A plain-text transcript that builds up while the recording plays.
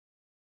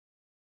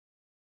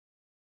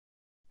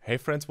Hey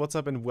friends, what's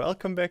up and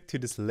welcome back to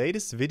this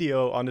latest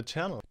video on the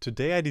channel.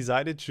 Today I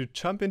decided to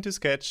jump into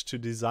Sketch to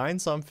design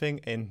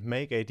something and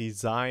make a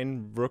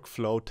design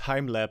workflow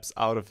time lapse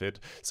out of it.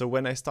 So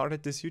when I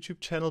started this YouTube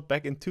channel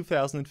back in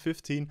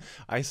 2015,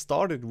 I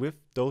started with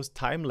those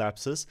time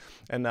lapses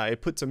and I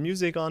put some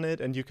music on it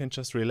and you can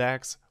just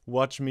relax,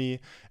 watch me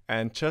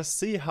and just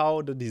see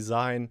how the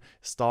design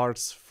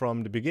starts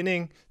from the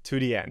beginning to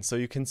the end. So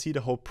you can see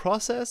the whole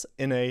process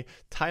in a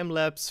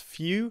time-lapse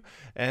view,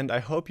 and I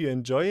hope you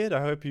enjoy it.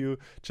 I hope you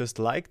just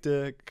like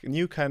the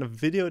new kind of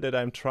video that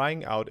I'm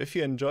trying out. If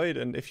you enjoy it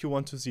and if you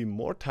want to see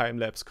more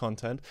time-lapse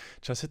content,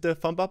 just hit the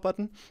thumb up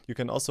button. You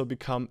can also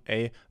become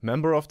a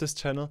member of this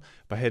channel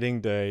by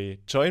hitting the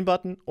join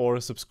button or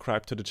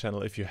subscribe to the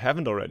channel if you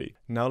haven't already.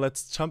 Now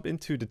let's jump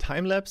into the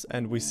time-lapse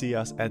and we see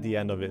us at the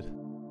end of it.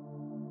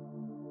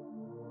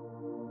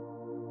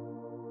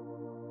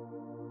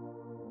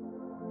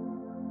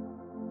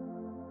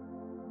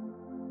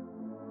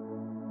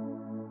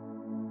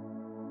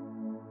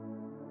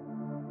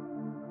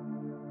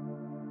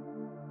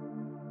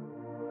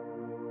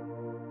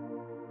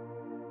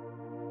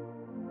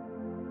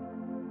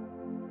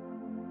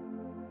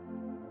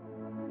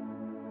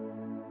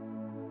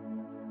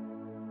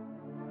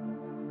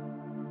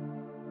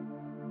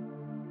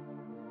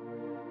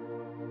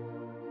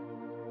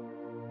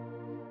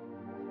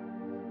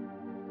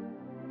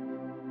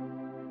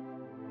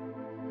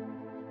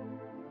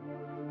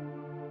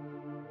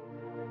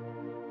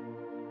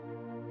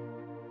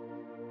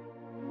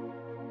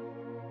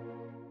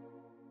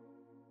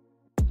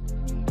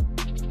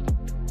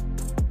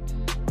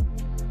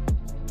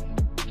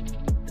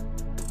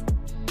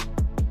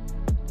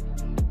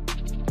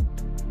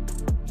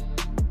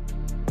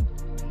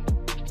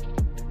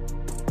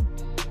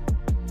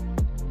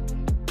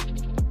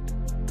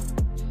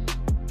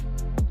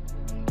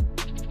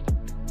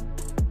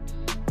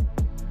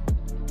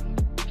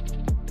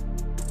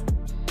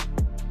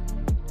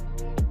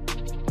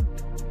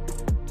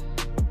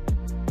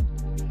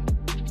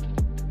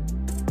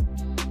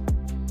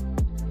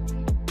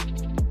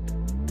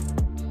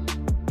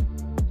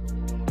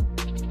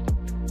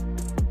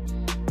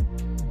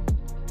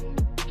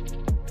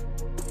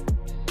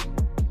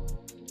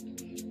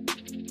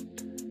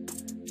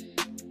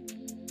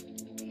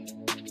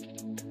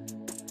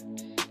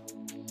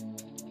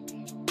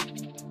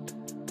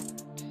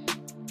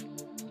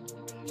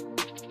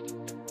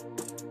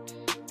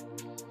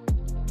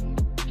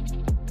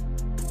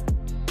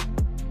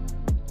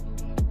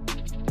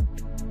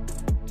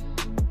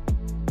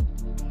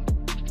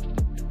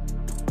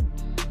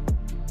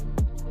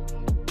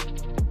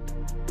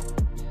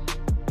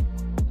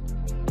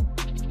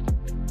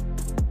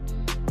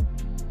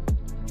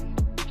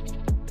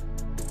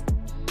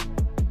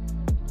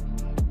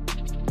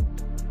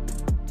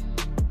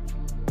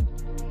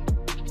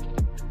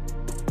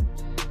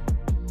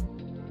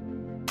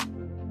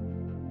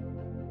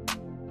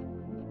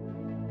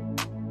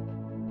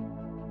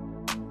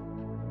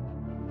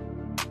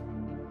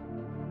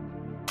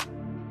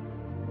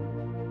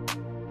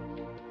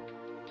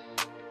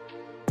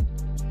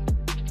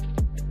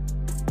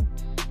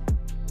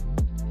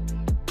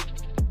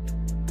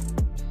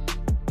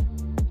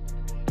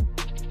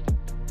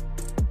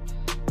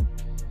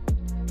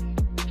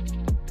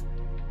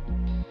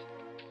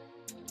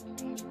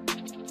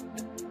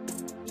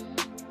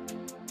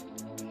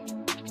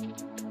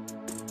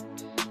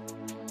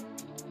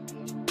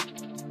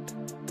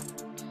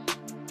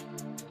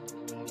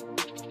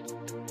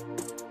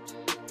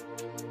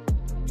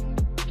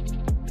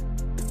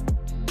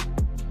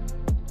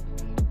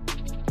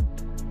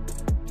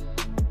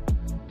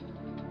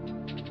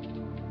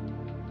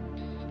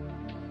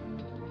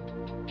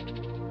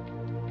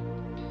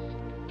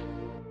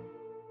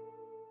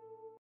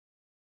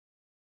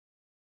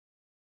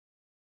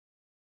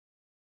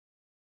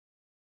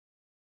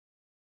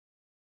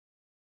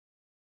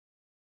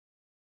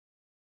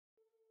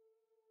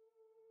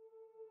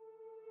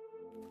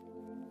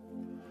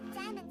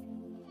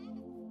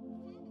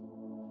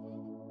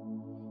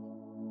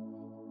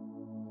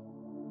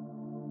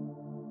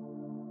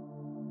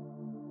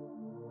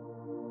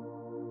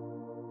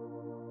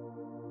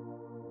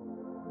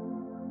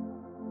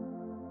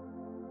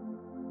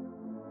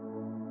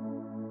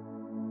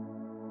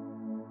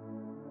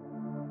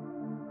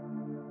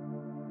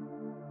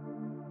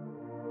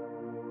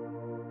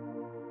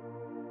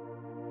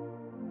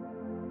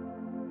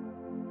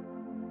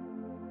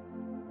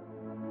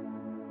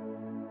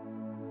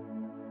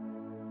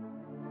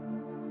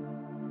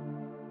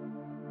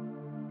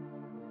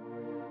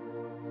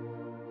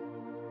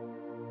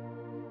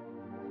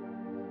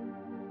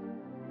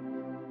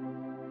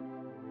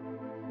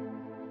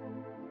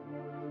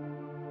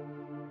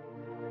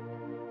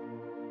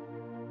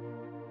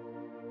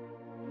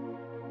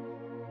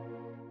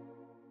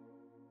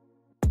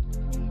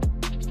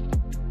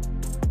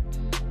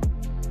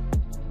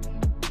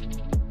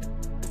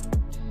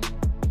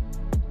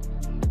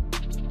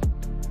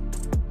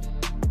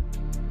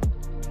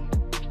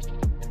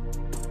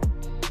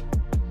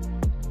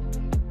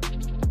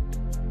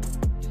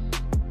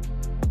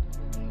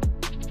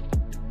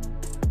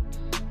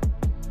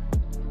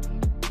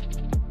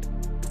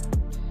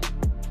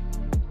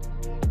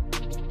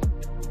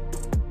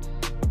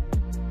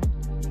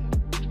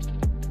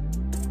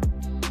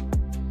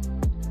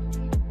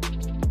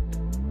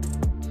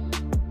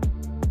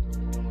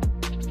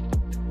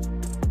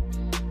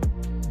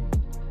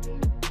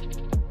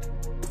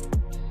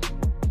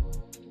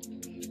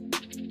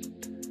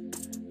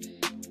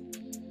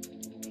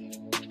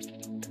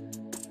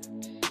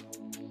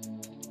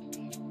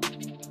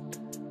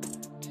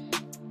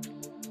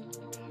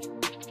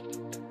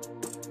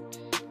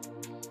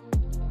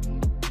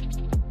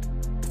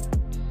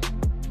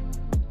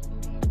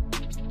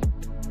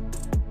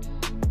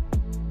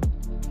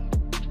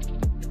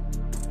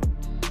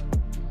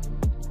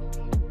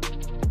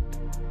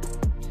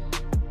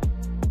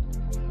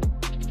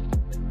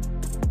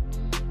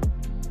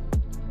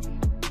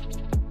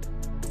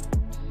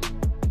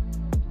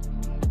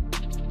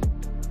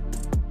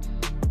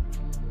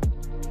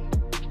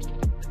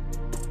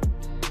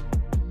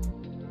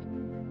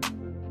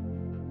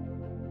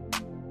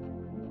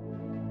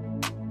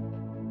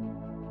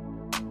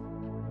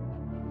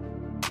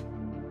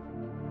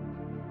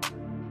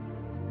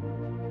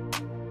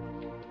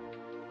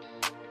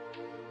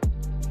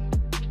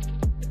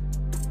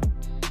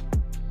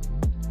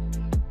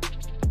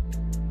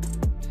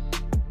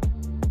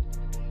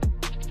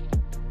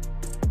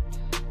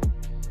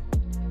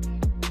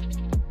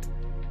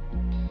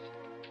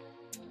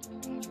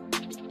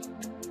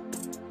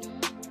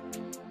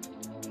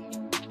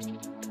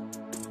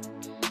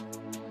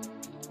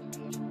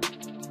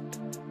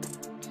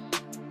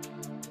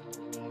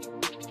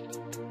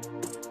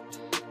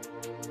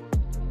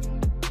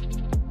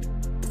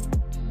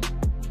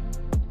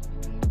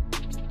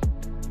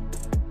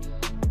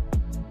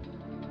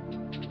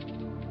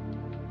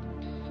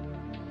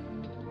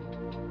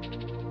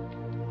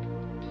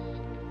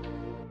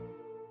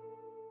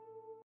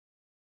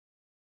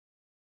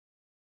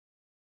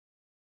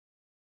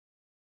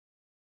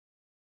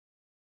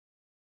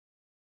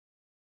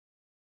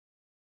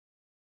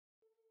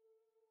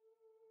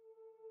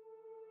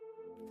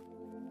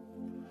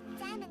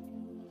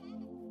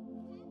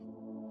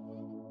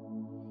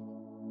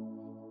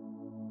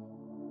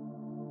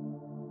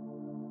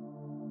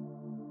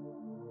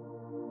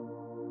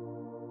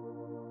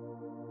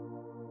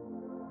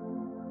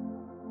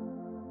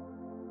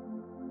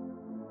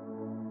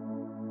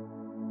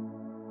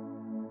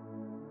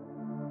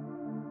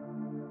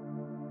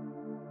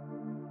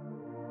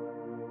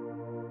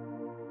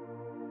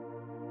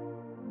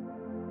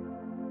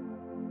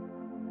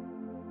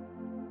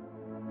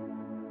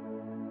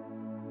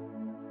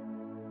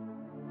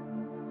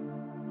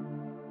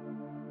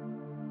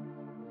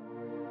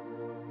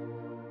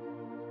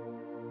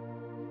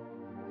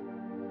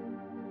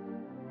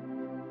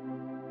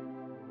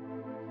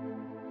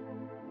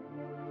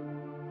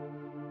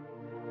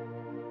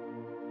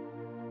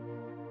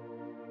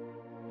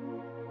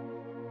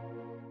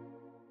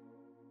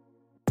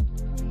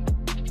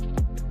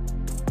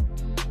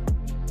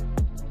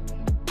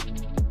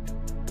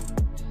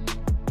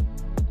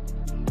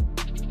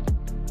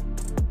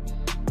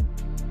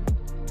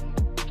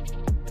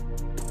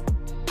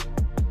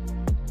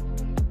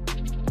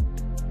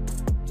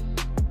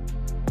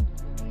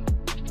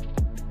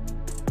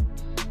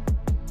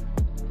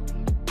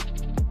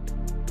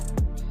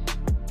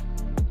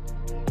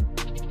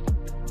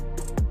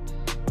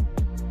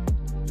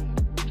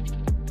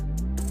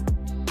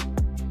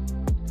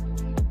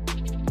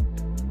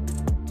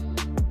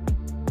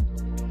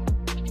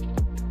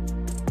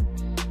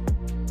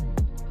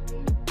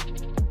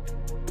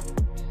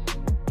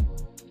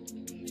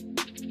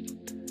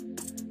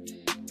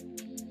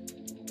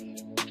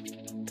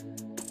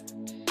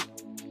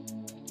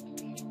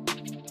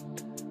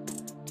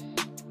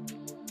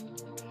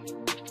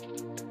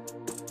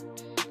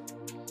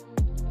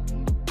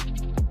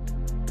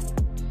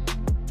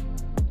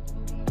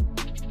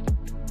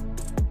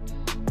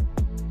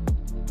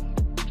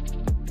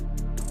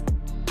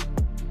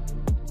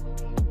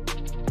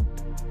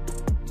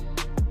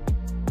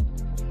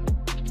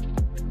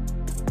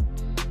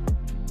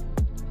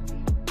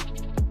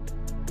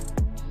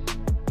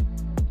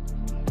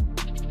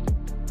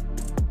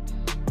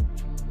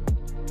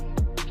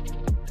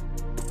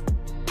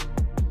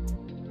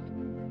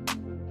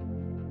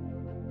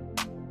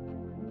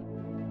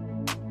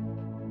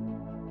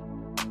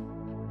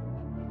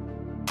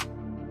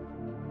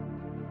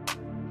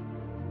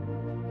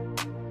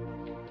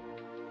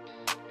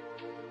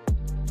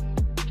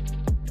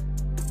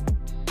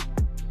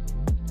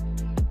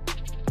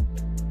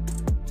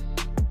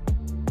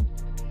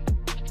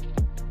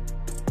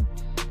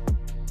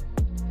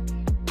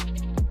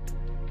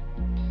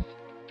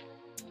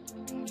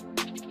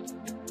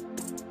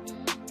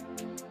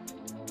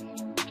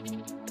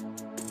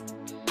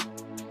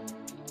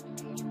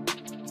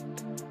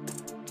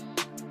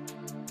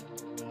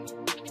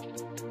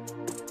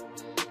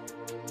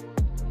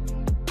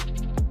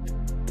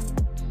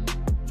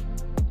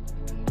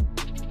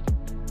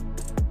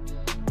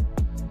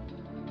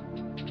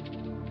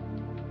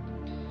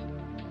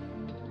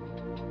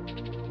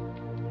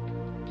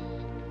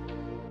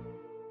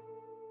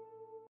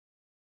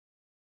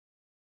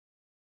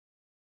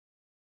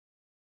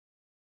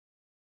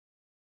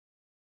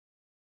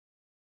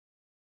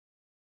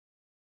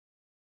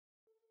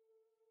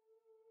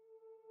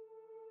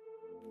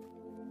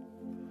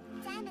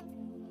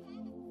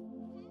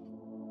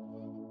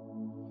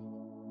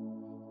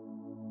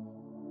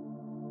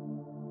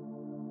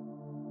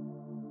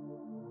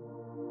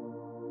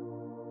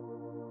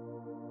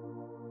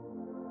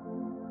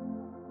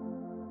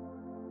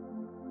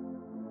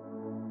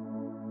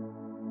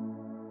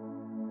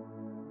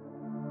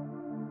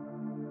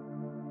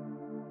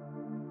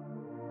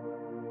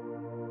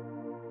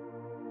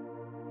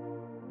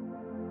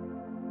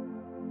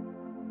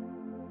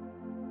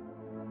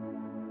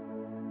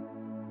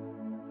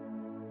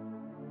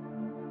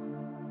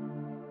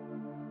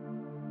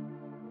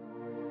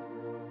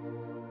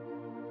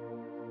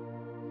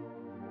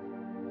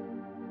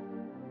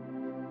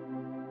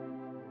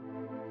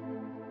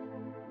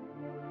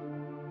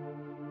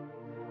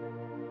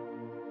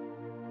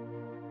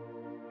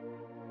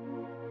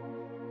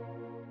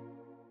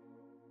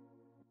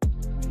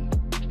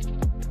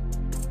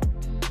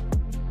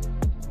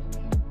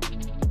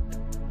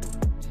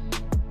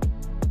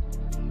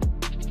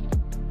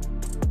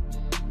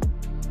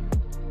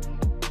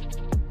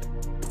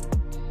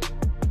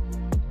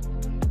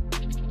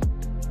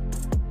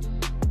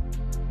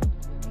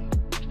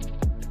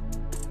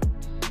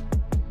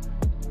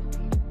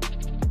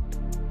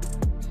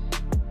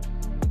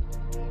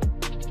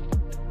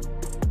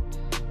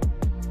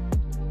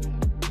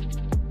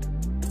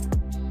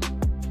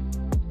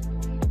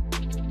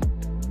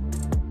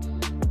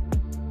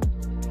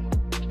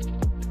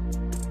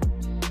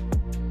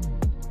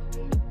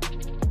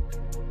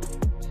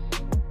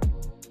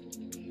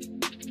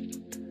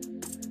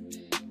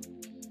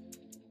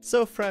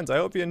 So friends, I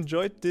hope you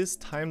enjoyed this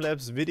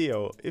time-lapse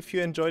video. If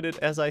you enjoyed it,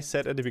 as I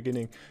said at the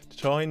beginning,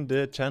 join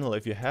the channel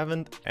if you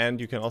haven't,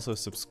 and you can also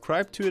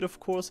subscribe to it, of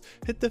course.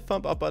 Hit the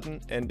thumb up button,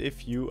 and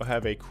if you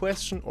have a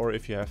question or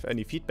if you have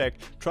any feedback,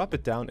 drop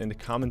it down in the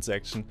comment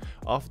section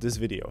of this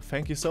video.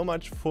 Thank you so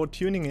much for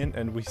tuning in,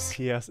 and we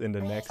see us in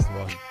the next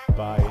one.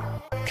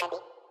 Bye.